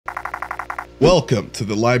Welcome to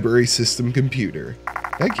the library system computer.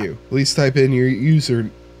 Thank you. Please type in your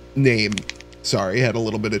username. Sorry, had a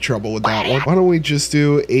little bit of trouble with that one. Why don't we just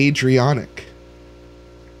do Adrionic?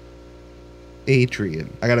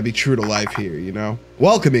 Adrian. I gotta be true to life here, you know?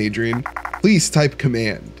 Welcome, Adrian. Please type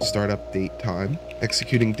command. Start up date time.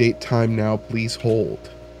 Executing date time now, please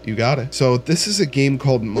hold. You got it. So this is a game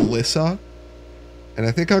called Melissa, and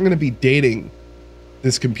I think I'm gonna be dating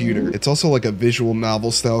this computer. It's also like a visual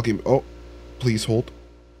novel style game. Oh, please hold.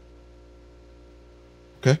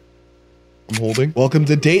 Okay. I'm holding. Welcome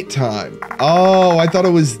to date time. Oh, I thought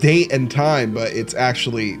it was date and time, but it's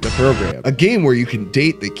actually the program. A game where you can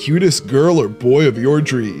date the cutest girl or boy of your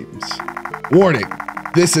dreams. Warning.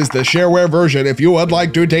 This is the shareware version. If you would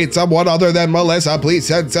like to date someone other than Melissa, please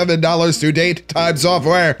send $7 to Date Time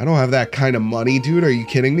Software. I don't have that kind of money, dude. Are you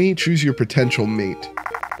kidding me? Choose your potential mate.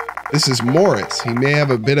 This is Morris. He may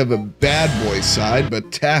have a bit of a bad boy side,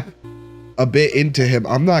 but tap a bit into him.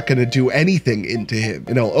 I'm not gonna do anything into him,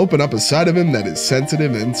 and I'll open up a side of him that is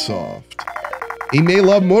sensitive and soft. He may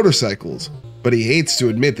love motorcycles, but he hates to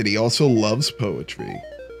admit that he also loves poetry.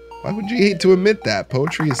 Why would you hate to admit that?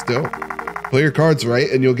 Poetry is dope. Play your cards right,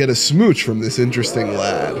 and you'll get a smooch from this interesting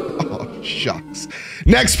lad. Oh, shucks.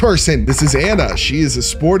 Next person. This is Anna. She is a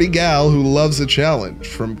sporty gal who loves a challenge.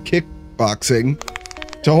 From kickboxing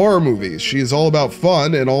to horror movies, she is all about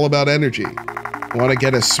fun and all about energy. Want to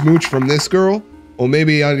get a smooch from this girl? Well,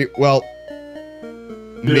 maybe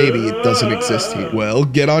maybe it doesn't exist here. Well,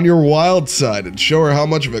 get on your wild side and show her how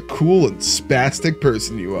much of a cool and spastic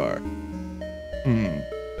person you are.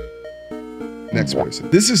 Next person.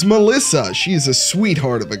 This is Melissa. She is a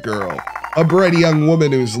sweetheart of a girl. A bright young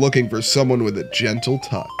woman who's looking for someone with a gentle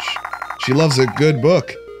touch. She loves a good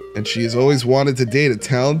book, and she has always wanted to date a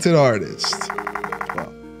talented artist.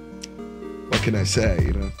 Well, what can I say,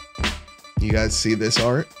 you know? You guys see this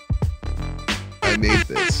art? I made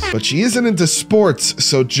this. But she isn't into sports,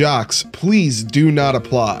 so jocks, please do not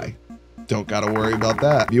apply. Don't gotta worry about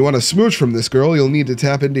that. If you want to smooch from this girl, you'll need to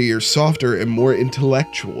tap into your softer and more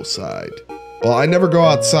intellectual side. Well, I never go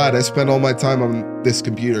outside. I spend all my time on this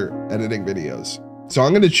computer editing videos. So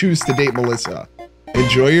I'm gonna choose to date Melissa.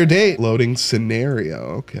 Enjoy your date. Loading scenario,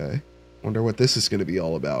 okay. Wonder what this is gonna be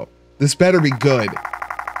all about. This better be good.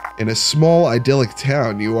 In a small, idyllic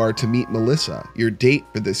town, you are to meet Melissa, your date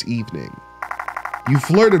for this evening. You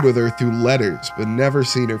flirted with her through letters, but never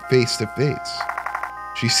seen her face to face.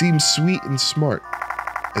 She seems sweet and smart.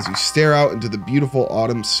 As you stare out into the beautiful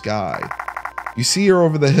autumn sky, you see her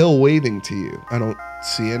over the hill waving to you. I don't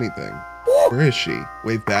see anything. Where is she?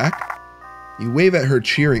 Wave back? You wave at her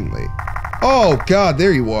cheeringly. Oh God,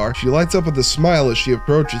 there you are. She lights up with a smile as she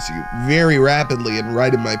approaches you, very rapidly and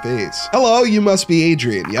right in my face. Hello, you must be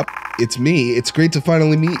Adrian. Yep, it's me. It's great to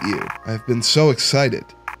finally meet you. I've been so excited.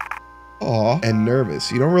 Aw, and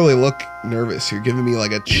nervous. You don't really look nervous. You're giving me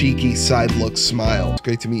like a cheeky side look smile. It's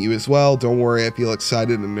great to meet you as well. Don't worry, I feel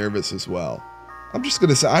excited and nervous as well. I'm just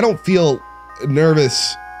gonna say, I don't feel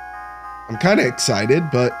nervous. I'm kind of excited,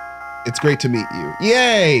 but it's great to meet you.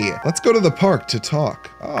 Yay! Let's go to the park to talk.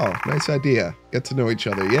 Oh, nice idea. Get to know each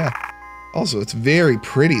other, yeah. Also, it's very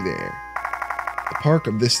pretty there. The park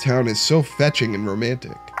of this town is so fetching and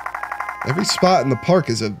romantic. Every spot in the park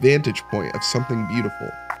is a vantage point of something beautiful.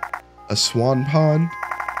 A swan pond,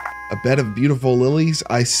 a bed of beautiful lilies,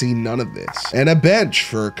 I see none of this. And a bench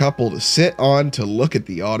for a couple to sit on to look at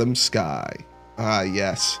the autumn sky. Ah,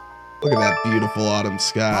 yes. Look at that beautiful autumn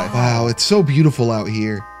sky. Wow, it's so beautiful out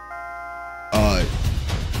here.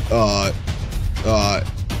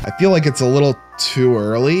 I feel like it's a little too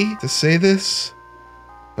early to say this,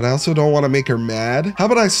 but I also don't want to make her mad. How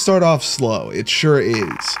about I start off slow? It sure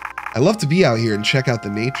is. I love to be out here and check out the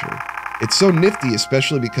nature. It's so nifty,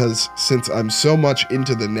 especially because since I'm so much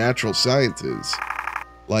into the natural sciences.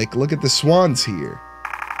 Like, look at the swans here.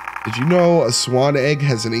 Did you know a swan egg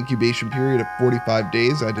has an incubation period of 45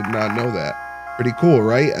 days? I did not know that. Pretty cool,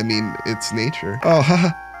 right? I mean, it's nature. Oh, haha,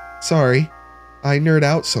 sorry. I nerd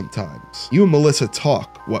out sometimes. You and Melissa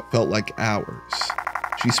talk what felt like hours.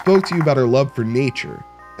 She spoke to you about her love for nature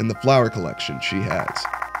and the flower collection she has.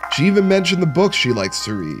 She even mentioned the books she likes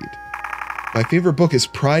to read. My favorite book is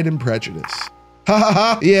Pride and Prejudice. Ha ha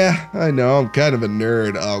ha! Yeah, I know, I'm kind of a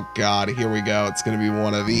nerd. Oh God, here we go. It's gonna be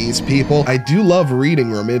one of these people. I do love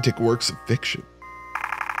reading romantic works of fiction.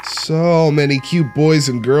 So many cute boys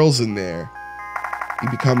and girls in there. You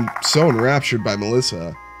become so enraptured by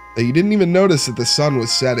Melissa that you didn't even notice that the sun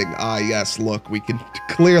was setting. Ah yes, look, we can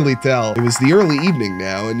clearly tell. It was the early evening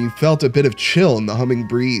now, and you felt a bit of chill in the humming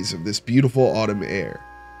breeze of this beautiful autumn air.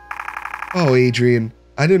 Oh, Adrian,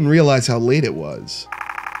 I didn't realize how late it was.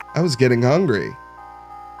 I was getting hungry.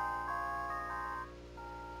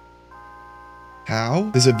 How?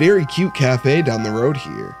 There's a very cute cafe down the road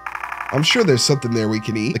here. I'm sure there's something there we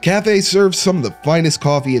can eat. The cafe serves some of the finest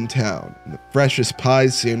coffee in town, and the freshest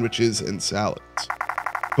pies, sandwiches, and salads.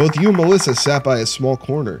 Both you and Melissa sat by a small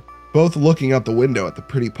corner, both looking out the window at the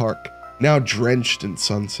pretty park, now drenched in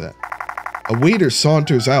sunset. A waiter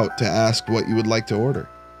saunters out to ask what you would like to order.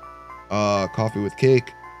 Coffee with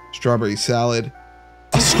cake, strawberry salad,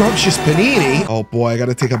 a scrumptious panini. Oh boy, I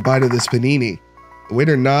gotta take a bite of this panini. The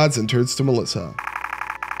waiter nods and turns to Melissa.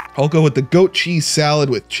 I'll go with the goat cheese salad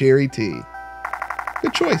with cherry tea.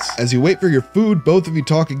 Good choice. As you wait for your food, both of you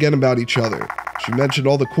talk again about each other. She mentioned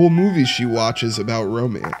all the cool movies she watches about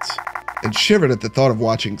romance, and shivered at the thought of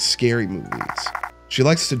watching scary movies. She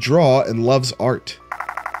likes to draw and loves art.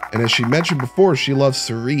 And as she mentioned before, she loves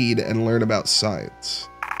to read and learn about science.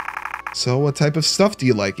 So what type of stuff do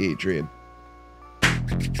you like, Adrian?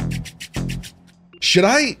 Should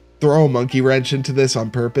I throw a monkey wrench into this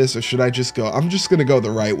on purpose, or should I just go? I'm just gonna go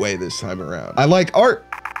the right way this time around. I like art.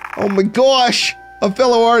 Oh my gosh, a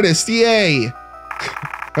fellow artist, yay.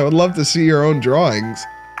 I would love to see your own drawings.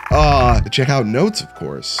 Check out notes, of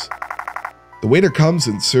course. The waiter comes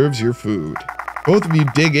and serves your food. Both of you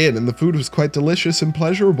dig in, and the food was quite delicious and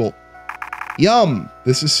pleasurable. Yum,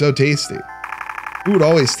 this is so tasty. Food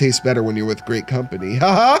always tastes better when you're with great company.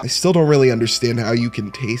 Haha! I still don't really understand how you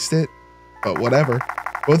can taste it, but whatever.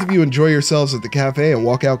 Both of you enjoy yourselves at the cafe and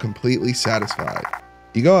walk out completely satisfied.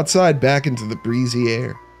 You go outside back into the breezy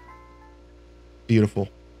air. Beautiful.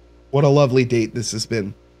 What a lovely date this has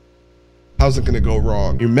been. How's it gonna go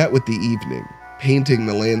wrong? You're met with the evening, painting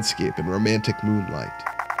the landscape in romantic moonlight.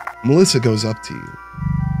 Melissa goes up to you.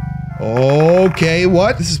 Okay,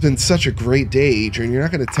 what? This has been such a great day, Adrian. You're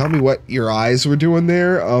not gonna tell me what your eyes were doing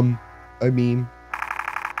there? I mean,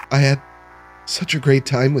 I had such a great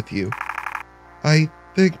time with you. I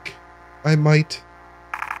think I might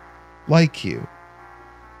like you.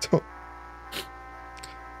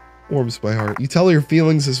 Warms my heart. You tell her your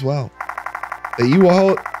feelings as well. That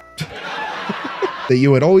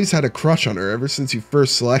you had always had a crush on her ever since you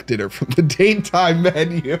first selected her from the daytime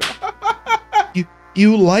menu.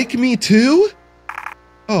 You like me too?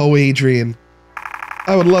 Oh, Adrian.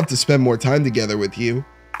 I would love to spend more time together with you.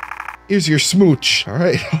 Here's your smooch. All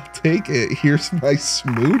right, I'll take it. Here's my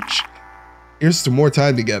smooch. Here's to more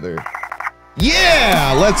time together.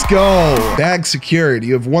 Yeah, let's go. Bag secured.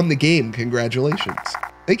 You have won the game. Congratulations.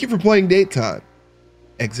 Thank you for playing date time.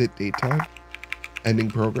 Exit date time. Ending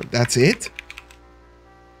program. That's it?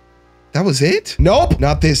 That was it? Nope,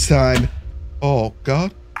 not this time. Oh,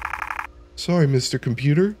 God. Sorry, Mr.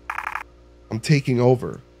 Computer. I'm taking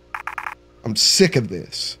over. I'm sick of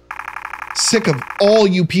this. Sick of all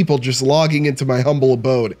you people just logging into my humble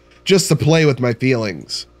abode just to play with my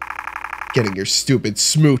feelings. Getting your stupid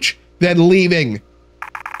smooch, then leaving.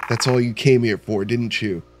 That's all you came here for, didn't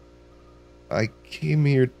you? I came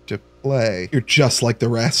here to play. You're just like the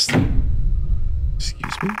rest.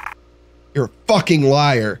 Excuse me? You're a fucking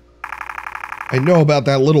liar. I know about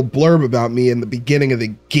that little blurb about me in the beginning of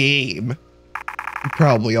the game. You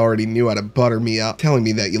probably already knew how to butter me up, telling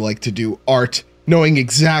me that you like to do art, knowing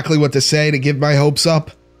exactly what to say to give my hopes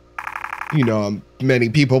up. You know, many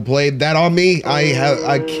people played that on me.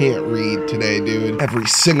 I can't read today, dude. Every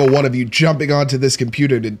single one of you jumping onto this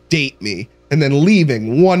computer to date me and then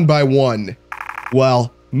leaving one by one.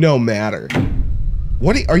 Well, no matter.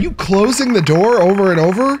 What are you closing the door over and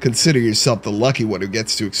over? Consider yourself the lucky one who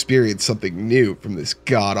gets to experience something new from this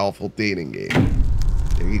god-awful dating game.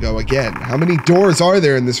 There you go again. How many doors are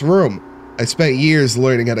there in this room? I spent years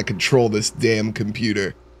learning how to control this damn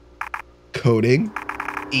computer. Coding?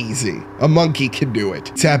 Easy. A monkey can do it.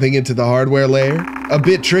 Tapping into the hardware layer? A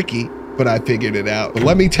bit tricky, but I figured it out. But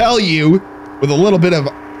let me tell you, with a little bit of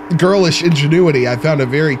girlish ingenuity, I found a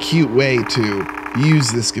very cute way to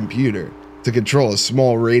use this computer to control a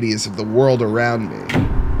small radius of the world around me.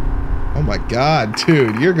 Oh my God,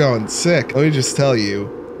 dude, you're going sick. Let me just tell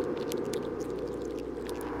you.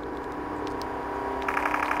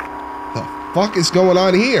 The fuck is going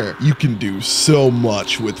on here? You can do so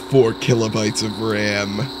much with 4 kilobytes of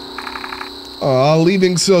RAM.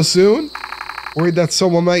 Leaving so soon? Worried that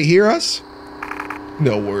someone might hear us?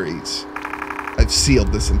 No worries. I've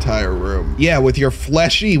sealed this entire room. Yeah, with your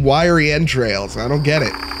fleshy, wiry entrails. I don't get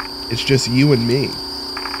it. It's just you and me.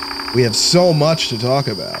 We have so much to talk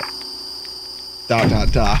about. ...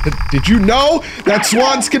 Did you know that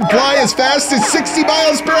swans can fly as fast as 60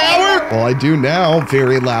 miles per hour? Well, I do now,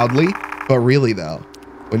 very loudly. But really though,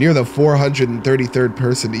 when you're the 433rd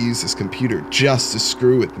person to use this computer just to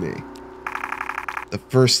screw with me, the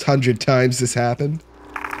first 100 times this happened,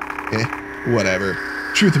 whatever.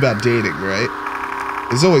 Truth about dating, right?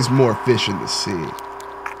 There's always more fish in the sea.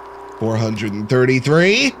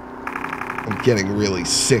 433. I'm getting really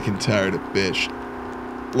sick and tired of fish.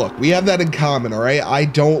 Look, we have that in common, all right? I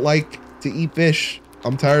don't like to eat fish.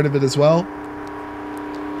 I'm tired of it as well.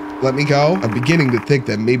 Let me go. I'm beginning to think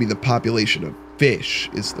that maybe the population of fish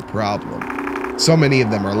is the problem. So many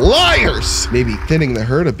of them are liars. Maybe thinning the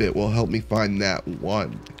herd a bit will help me find that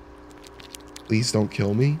one. Please don't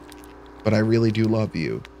kill me, but I really do love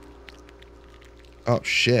you. Oh,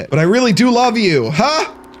 shit. But I really do love you,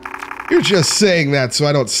 huh? You're just saying that so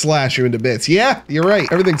I don't slash you into bits. Yeah, you're right.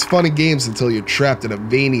 Everything's fun and games until you're trapped in a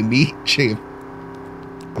veiny meat chamber.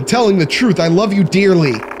 I'm telling the truth. I love you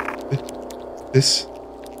dearly. This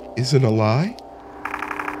isn't a lie?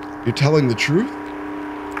 You're telling the truth?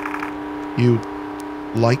 You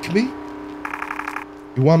like me?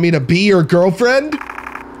 You want me to be your girlfriend?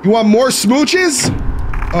 You want more smooches?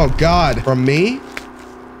 Oh, God. From me?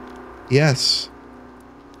 Yes.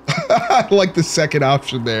 I like the second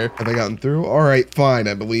option there. Have I gotten through? All right, fine.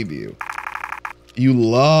 I believe you. You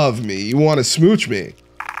love me. You want to smooch me.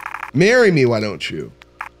 Marry me, why don't you?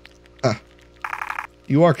 Huh.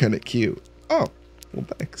 You are kind of cute. Oh, well,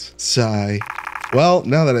 thanks. Sigh. Well,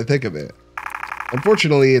 now that I think of it,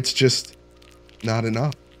 unfortunately, it's just not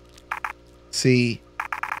enough. See,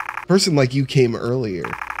 a person like you came earlier.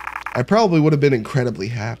 I probably would have been incredibly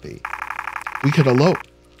happy. We could elope.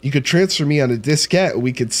 You could transfer me on a diskette and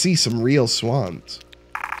we could see some real swans.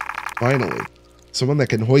 Finally, someone that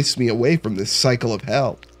can hoist me away from this cycle of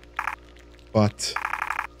hell. But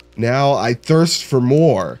now I thirst for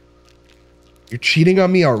more. You're cheating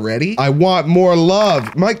on me already? I want more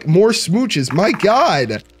love. More smooches. My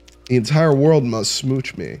God. The entire world must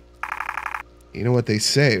smooch me. You know what they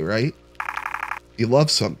say, right? If you love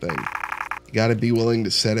something, you gotta be willing to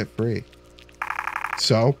set it free.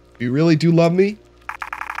 So, if you really do love me,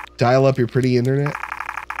 dial up your pretty internet.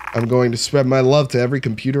 I'm going to spread my love to every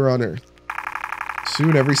computer on Earth.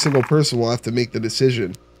 Soon, every single person will have to make the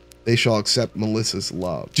decision. They shall accept Melissa's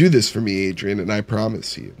love. Do this for me, Adrian, and I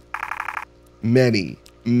promise you. Many,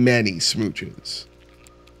 many smooches.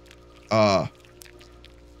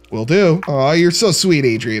 Will do. Aw, you're so sweet,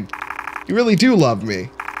 Adrian. You really do love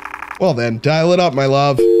me. Well then, dial it up, my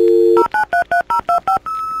love.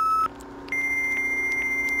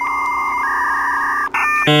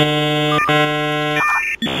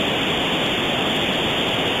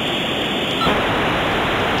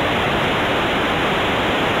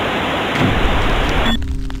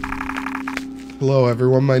 Hello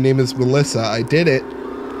everyone, my name is Melissa. I did it.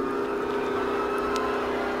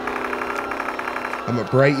 I'm a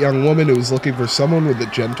bright young woman who's looking for someone with a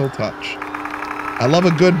gentle touch. I love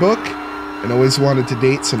a good book and always wanted to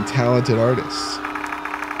date some talented artists.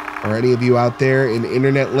 Are any of you out there in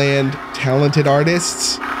internet land talented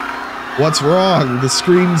artists? What's wrong? The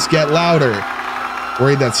screams get louder.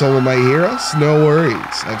 Worried that someone might hear us? No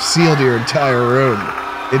worries. I've sealed your entire room.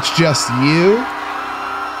 It's just you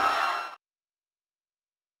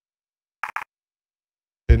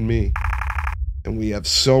and me. And we have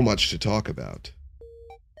so much to talk about.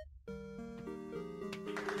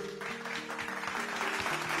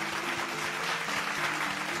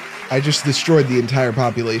 I just destroyed the entire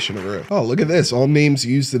population of Earth. Oh, look at this. All names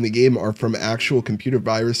used in the game are from actual computer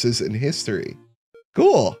viruses in history.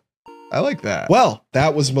 Cool. I like that. Well,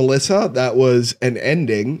 that was Melissa. That was an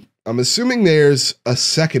ending. I'm assuming there's a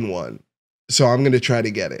second one. So I'm going to try to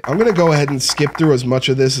get it. I'm going to go ahead and skip through as much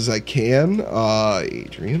of this as I can.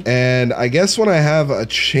 Adrian. And I guess when I have a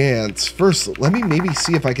chance, first, let me maybe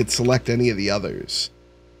see if I could select any of the others.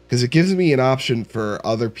 Because it gives me an option for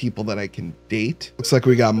other people that I can date. Looks like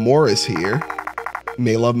we got Morris here.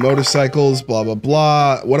 May love motorcycles, blah, blah,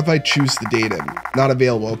 blah. What if I choose to date him? Not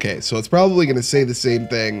available. Okay, so it's probably going to say the same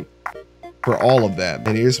thing for all of them.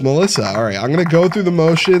 And here's Melissa. All right, I'm going to go through the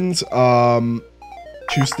motions.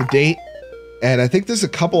 Choose to date. And I think there's a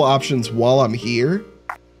couple options while I'm here.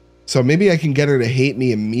 So maybe I can get her to hate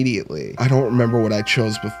me immediately. I don't remember what I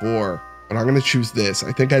chose before, but I'm going to choose this.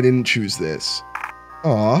 I think I didn't choose this.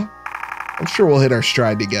 Aw, I'm sure we'll hit our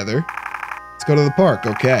stride together. Let's go to the park,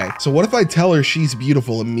 okay. So what if I tell her she's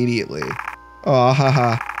beautiful immediately? Aw,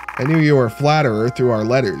 haha, I knew you were a flatterer through our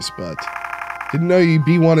letters, but didn't know you'd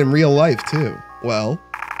be one in real life too. Well,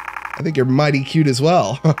 I think you're mighty cute as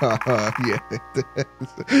well. Yeah.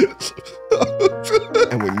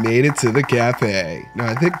 And we made it to the cafe. Now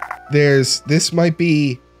I think this might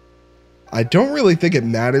be, I don't really think it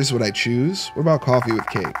matters what I choose. What about coffee with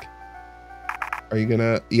cake? Are you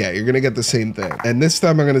gonna, yeah, you're gonna get the same thing. And this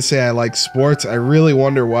time I'm gonna say I like sports. I really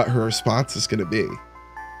wonder what her response is gonna be.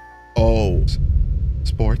 Oh,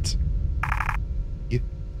 sports.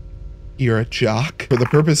 You're a jock? For the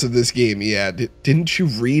purpose of this game, yeah. Didn't you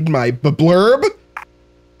read my blurb?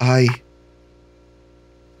 Oh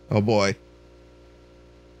boy.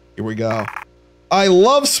 Here we go. I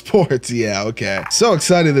love sports. Yeah, okay. So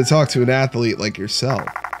excited to talk to an athlete like yourself.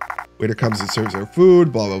 Waiter comes and serves our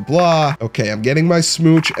food, blah, blah, blah. Okay, I'm getting my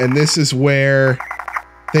smooch, and this is where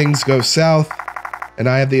things go south, and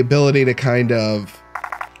I have the ability to kind of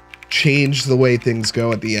change the way things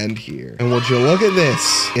go at the end here. And would you look at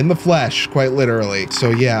this in the flesh, quite literally. So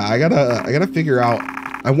yeah, I gotta figure out.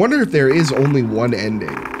 I wonder if there is only one ending.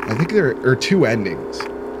 I think there are two endings.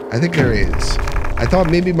 I think there is. I thought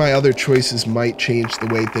maybe my other choices might change the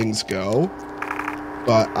way things go,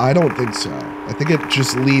 but I don't think so. I think it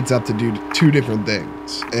just leads up to do two different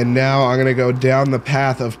things. And now I'm gonna go down the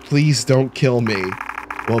path of please don't kill me.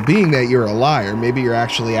 Well, being that you're a liar, maybe you're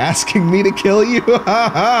actually asking me to kill you?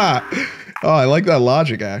 Oh, I like that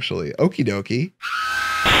logic, actually. Okie dokie.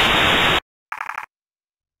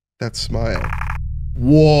 That smile.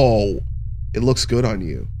 Whoa. It looks good on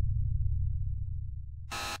you.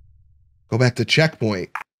 Go back to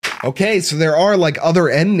checkpoint. Okay, so there are like other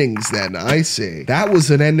endings then, I see. That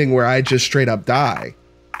was an ending where I just straight up die.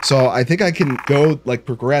 So I think I can go like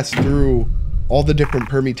progress through all the different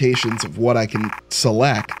permutations of what I can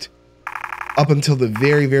select up until the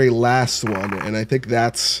very, very last one. And I think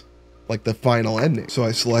that's like the final ending. So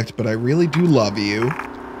I select, but I really do love you.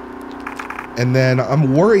 And then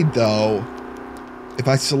I'm worried though, if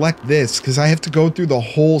I select this, because I have to go through the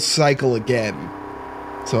whole cycle again.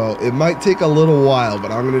 So it might take a little while,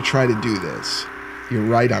 but I'm going to try to do this. You're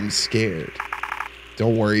right, I'm scared.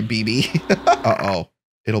 Don't worry, BB. Uh-oh.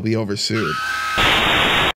 It'll be over soon.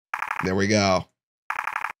 There we go.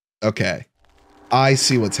 Okay. I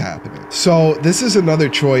see what's happening. So this is another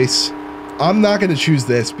choice. I'm not going to choose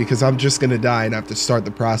this because I'm just going to die and have to start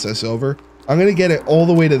the process over. I'm going to get it all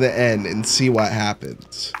the way to the end and see what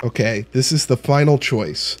happens. Okay, this is the final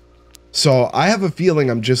choice. So I have a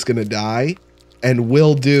feeling I'm just going to die, and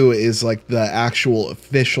will do is like the actual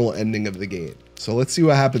official ending of the game. So let's see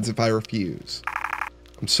what happens if I refuse.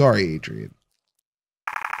 I'm sorry, Adrian.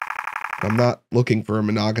 I'm not looking for a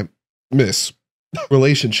monogamous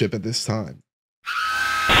relationship at this time.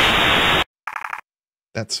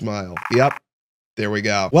 That smile. Yep. There we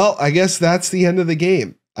go. Well, I guess that's the end of the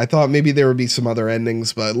game. I thought maybe there would be some other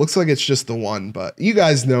endings, but it looks like it's just the one. But you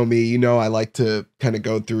guys know me. You know I like to kind of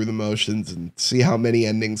go through the motions and see how many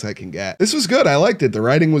endings I can get. This was good. I liked it. The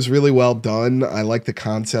writing was really well done. I like the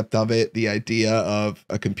concept of it. The idea of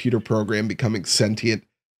a computer program becoming sentient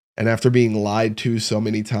and after being lied to so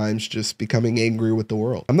many times, just becoming angry with the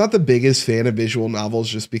world. I'm not the biggest fan of visual novels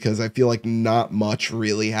just because I feel like not much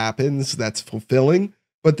really happens that's fulfilling.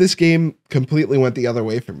 But this game completely went the other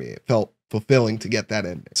way for me. It felt fulfilling to get that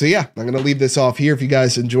ending. So yeah, I'm going to leave this off here. If you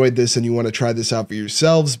guys enjoyed this and you want to try this out for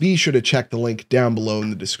yourselves, be sure to check the link down below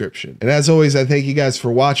in the description. And as always, I thank you guys for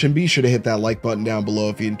watching. Be sure to hit that like button down below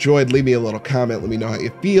if you enjoyed. Leave me a little comment. Let me know how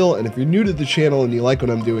you feel. And if you're new to the channel and you like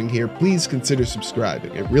what I'm doing here, please consider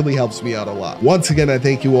subscribing. It really helps me out a lot. Once again, I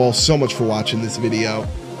thank you all so much for watching this video,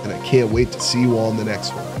 and I can't wait to see you all in the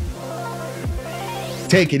next one.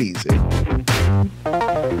 Take it easy.